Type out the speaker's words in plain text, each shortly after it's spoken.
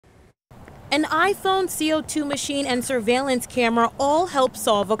An iPhone, CO2 machine, and surveillance camera all help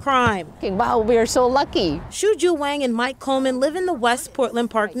solve a crime. Wow, we are so lucky. Shuju Wang and Mike Coleman live in the West Portland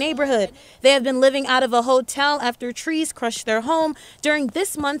Park neighborhood. They have been living out of a hotel after trees crushed their home during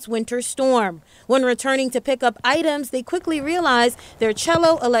this month's winter storm. When returning to pick up items, they quickly realized their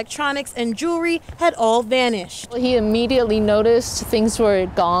cello, electronics, and jewelry had all vanished. He immediately noticed things were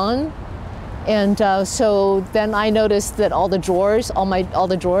gone. And so then I noticed that all the drawers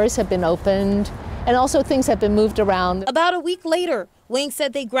had been opened, and also things had been moved around. About a week later, Wang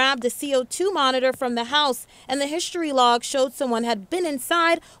said they grabbed a CO2 monitor from the house, and the history log showed someone had been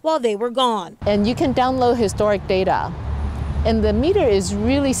inside while they were gone. And you can download historic data, and the meter is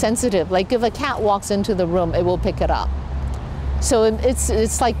really sensitive. Like if a cat walks into the room, it will pick it up. So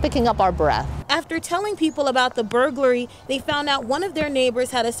it's like picking up our breath. After telling people about the burglary, they found out one of their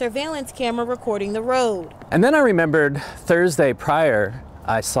neighbors had a surveillance camera recording the road. And then I remembered Thursday prior,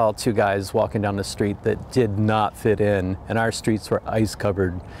 I saw two guys walking down the street that did not fit in, and our streets were ice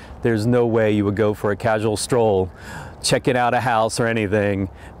covered. There's no way you would go for a casual stroll, checking out a house or anything,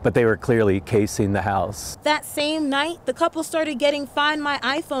 but they were clearly casing the house. That same night, the couple started getting Find My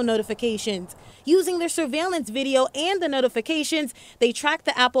iPhone notifications. Using their surveillance video and the notifications, they tracked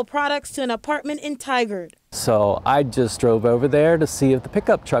the Apple products to an apartment in Tigard. So I just drove over there to see if the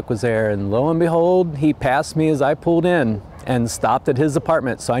pickup truck was there, and lo and behold, he passed me as I pulled in and stopped at his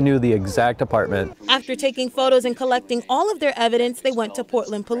apartment, so I knew the exact apartment. After taking photos and collecting all of their evidence, they went to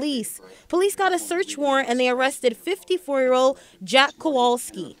Portland police. Police got a search warrant and they arrested 54-year-old Jack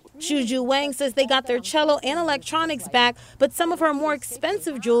Kowalski. Shuju Wang says they got their cello and electronics back, but some of her more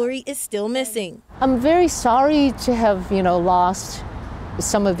expensive jewelry is still missing. I'm very sorry to have, lost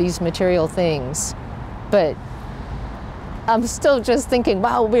some of these material things, but I'm still just thinking,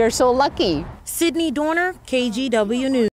 wow, we are so lucky. Sydney Dorner, KGW News.